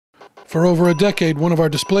For over a decade, one of our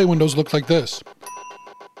display windows looked like this.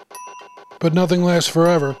 But nothing lasts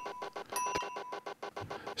forever.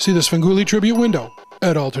 See the Svengoolie tribute window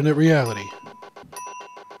at Alternate Reality.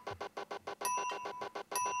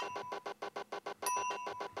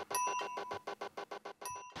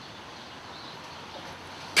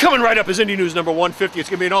 Coming right up is Indy News number 150. It's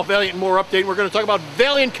going to be an all Valiant and more update. We're going to talk about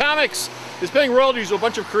Valiant Comics is paying royalties to a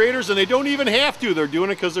bunch of creators, and they don't even have to. They're doing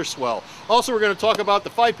it because they're swell. Also, we're going to talk about the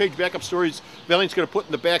 5-page backup stories Valiant's going to put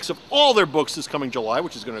in the backs of all their books this coming July,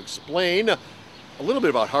 which is going to explain a little bit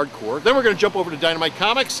about hardcore. Then we're going to jump over to Dynamite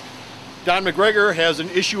Comics. Don McGregor has an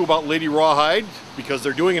issue about Lady Rawhide, because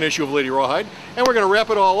they're doing an issue of Lady Rawhide. And we're going to wrap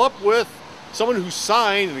it all up with someone who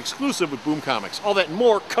signed an exclusive with Boom Comics. All that and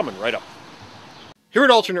more coming right up. Here at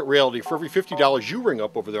Alternate Reality, for every $50 you ring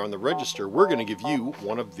up over there on the register, we're going to give you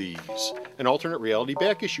one of these, an Alternate Reality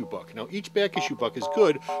back issue book. Now, each back issue book is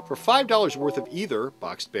good for $5 worth of either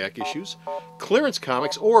boxed back issues, clearance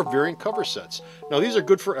comics, or variant cover sets. Now, these are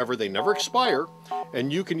good forever. They never expire,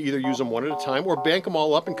 and you can either use them one at a time or bank them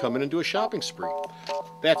all up and come in and do a shopping spree.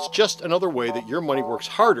 That's just another way that your money works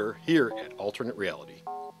harder here at Alternate Reality.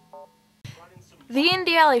 The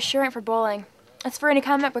Indy Alley sure ain't for bowling. It's for any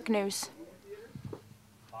comic book news.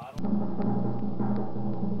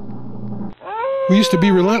 We used to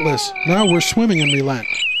be relentless. Now we're swimming in relent.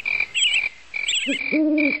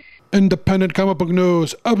 Independent Comic Book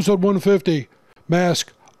News, episode 150,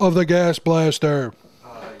 Mask of the Gas Blaster.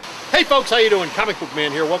 Hey folks, how you doing? Comic Book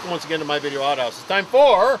Man here. Welcome once again to my video outhouse. It's time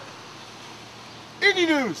for Indy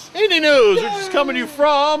News! Indy News, which is coming to you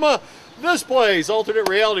from this place, Alternate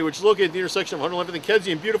Reality, which is located at the intersection of 111th and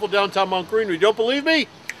Kedzie in beautiful downtown Mount Green. You don't believe me?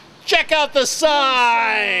 Check out the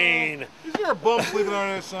sign! Is there a bum sleeping on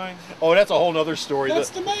that sign? Oh, that's a whole nother story. That's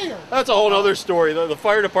the mayor. That's a whole other story. The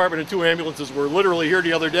fire department and 2 ambulances were literally here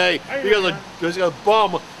the other day because a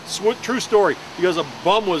bum, true story, because a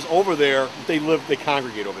bum was over there, they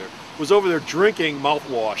congregate over there, was over there drinking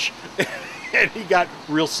mouthwash. And he got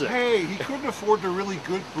real sick. Hey, he couldn't afford the really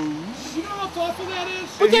good booze. You know how thoughtful that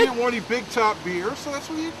is? And he didn't want any big top beer, so that's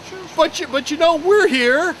what he had to choose. But you know, we're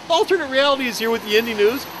here. Alternate Reality is here with the Indy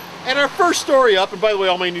News. And our first story up, and by the way,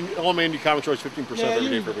 all my Indy comics are 15% every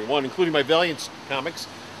day for everyone, including my Valiant comics.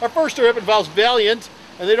 Our first story up involves Valiant,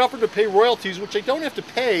 and they'd offered to pay royalties, which they don't have to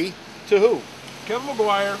pay to who? Kevin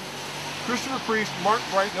Maguire, Christopher Priest, Mark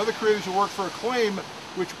Bright, and other creators who worked for Acclaim,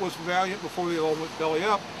 which was Valiant before they all went belly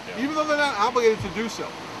up, even though they're not obligated to do so.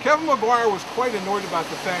 Kevin Maguire was quite annoyed about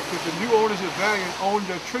the fact that the new owners of Valiant owned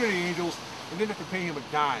Trinity Angels and didn't have to pay him a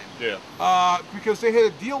dime. Yeah. Because they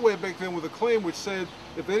had a deal way back then with Acclaim which said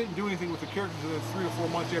if they didn't do anything with the characters within 3 or 4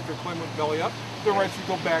 months after Acclaim went belly up, the rights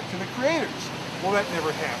would go back to the creators. Well, that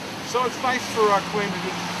never happened. So it's nice for Acclaim to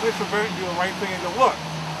do, nice for Valiant to do the right thing and go, look,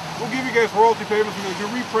 we'll give you guys royalty payments, we're going to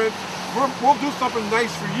do reprints, we'll do something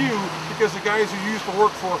nice for you because the guys who you used to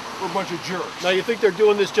work for were a bunch of jerks. Now, you think they're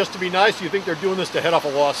doing this just to be nice, or you think they're doing this to head off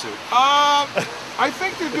a lawsuit? I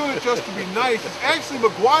think they're doing it just to be nice. It's actually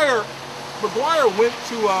Maguire went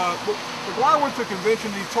to a convention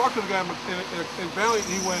and he talked to the guy in Valiant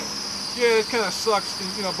and he went, yeah, it kind of sucks,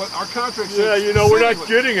 you know, but our contract said we're not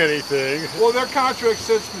getting anything. Well, their contract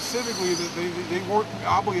said specifically that they weren't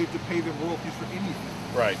obligated to pay them royalties for anything.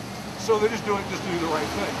 Right. So they're just doing it just to do the right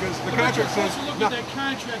thing because the contract says. Look at that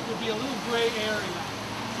contract would be a little gray area.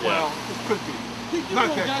 Well, it could be. You know,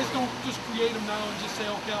 guys don't just create them now and just say,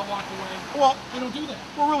 okay, I'll walk away. Well, they don't do that.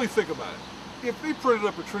 Well, really think about it. If they printed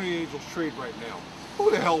up a Trinity Angels trade right now,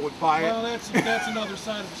 who the hell would buy it? Well, that's another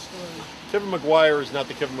side of the story. Kevin Maguire is not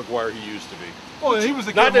the Kevin Maguire he used to be. Oh, and he was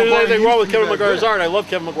the Not Kevin that there's Maguire anything wrong with Kevin back Maguire's then. art. I love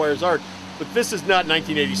Kevin Maguire's art, but this is not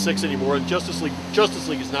 1986 anymore, and Justice League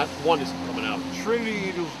is not isn't coming out. Trinity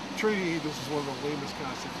Angels is one of the lamest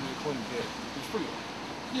concepts that Acclaim did. It's pretty art.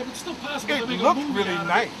 Yeah, but it's still possible to It make a looked movie really out of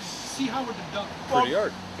nice. it. See how we're done. Pretty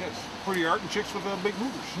art. Yes, pretty art and chicks with big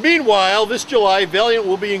movers. Meanwhile, this July, Valiant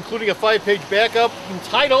will be including a 5-page backup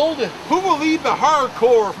entitled Who Will Lead the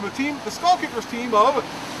Hardcore from the Skull Kickers team of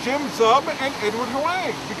Jim Zub and Edward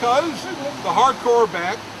Huang. Because the Hardcore are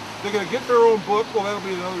back. They're going to get their own book. Well, that'll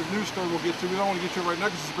be another news story we'll get to. We don't want to get to it right now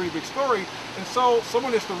because it's a pretty big story. And so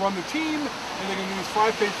someone has to run the team, and they're going to use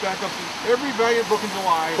 5-page backups in every Valiant book in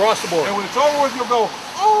July. Across the board. And when it's over with, you'll go,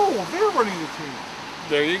 oh, they're running the team.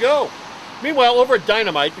 There you go. Meanwhile, over at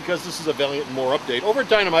Dynamite, because this is a Valiant and More update, over at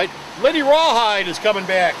Dynamite, Lady Rawhide is coming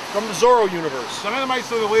back from the Zorro universe. Dynamite's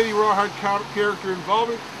the Lady Rawhide character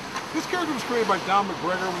involving. This character was created by Don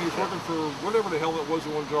McGregor when he was working for whatever the hell it was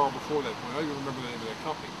in one Zorro before that point. I don't even remember the name of that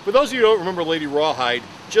company. For those of you who don't remember Lady Rawhide,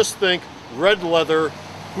 just think red leather,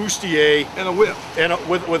 bustier, And a whip. and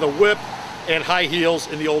with a whip, and high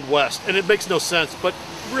heels in the Old West. And it makes no sense, but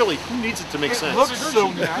really, who needs it to make sense? It looks She so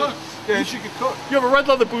could nice. cook. Yeah, she could cook. You have a red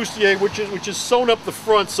leather bustier, which is sewn up the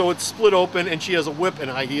front so it's split open, and she has a whip and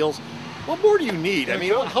high heels. What more do you need? I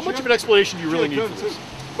mean, how much of an explanation do you really need for this?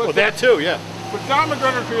 Well, that too, yeah. But Don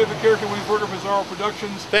McGregor created the character when he worked for Bizarro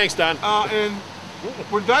Productions. Thanks, Don. And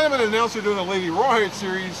when Dynamite announced they're doing a Lady Rawhide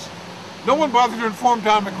series, no one bothered to inform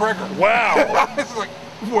Don McGregor. Wow. It's like,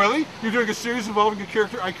 really? You're doing a series involving a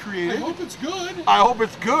character I created? I hope it's good. I hope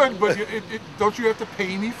it's good, but don't you have to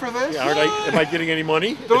pay me for this? Yeah, am I getting any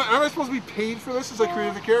money? Am I supposed to be paid for this as I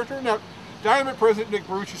created the character? Now, Dynamite President Nick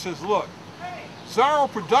Barucci says, look, Bizarro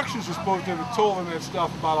Productions is supposed to have told them that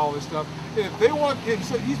stuff about all this stuff. And if they want, he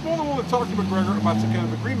said he's more than willing to talk to McGregor about some kind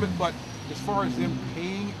of agreement, but as far as them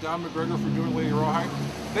paying Don McGregor for doing Lady Rawhide,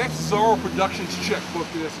 that's Bizarro Productions' checkbook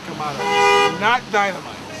that has to come out of it, not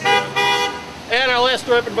Dynamite. And our last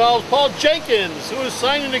story up involves Paul Jenkins, who has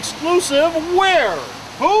signed an exclusive where?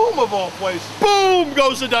 Boom, of all places. Boom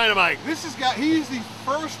goes the Dynamite. He's the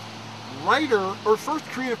first writer or first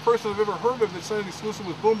creative person I've ever heard of that signed an exclusive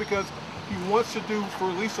with Boom, because he wants to do, for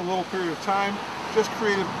at least a little period of time, just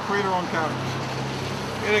create their own counters.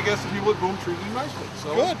 And I guess the people at Boom treated him nicely.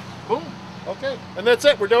 So, Good. Boom. Okay, and that's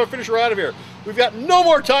it. We're done with Finish. We're out of here. We've got no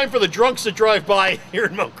more time for the drunks that drive by here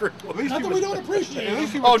in Mount Greenwood. At least Not he that was, we don't appreciate at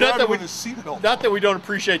least he it. was Oh, not driving that we- with his seatbelt. Not that we don't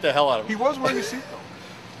appreciate the hell out of He it. was wearing a seatbelt.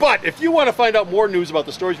 But if you want to find out more news about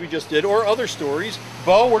the stories we just did or other stories,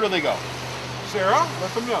 Bo, where do they go? Sarah,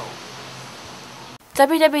 let them know.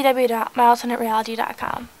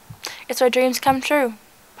 www.myalternatereality.com. It's where dreams come true,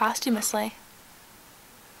 posthumously.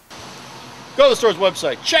 Go to the store's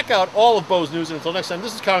website. Check out all of Bo's news. And until next time,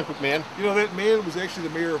 this is Comic Book Man. You know, that man was actually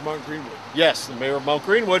the mayor of Mount Greenwood. Yes, the mayor of Mount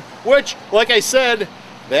Greenwood, which, like I said,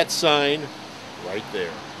 that sign right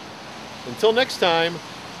there. Until next time,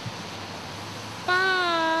 bye.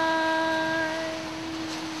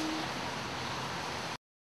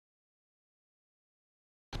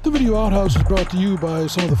 The Video Outhouse is brought to you by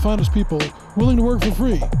some of the finest people willing to work for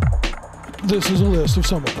free. This is a list of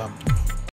some of them.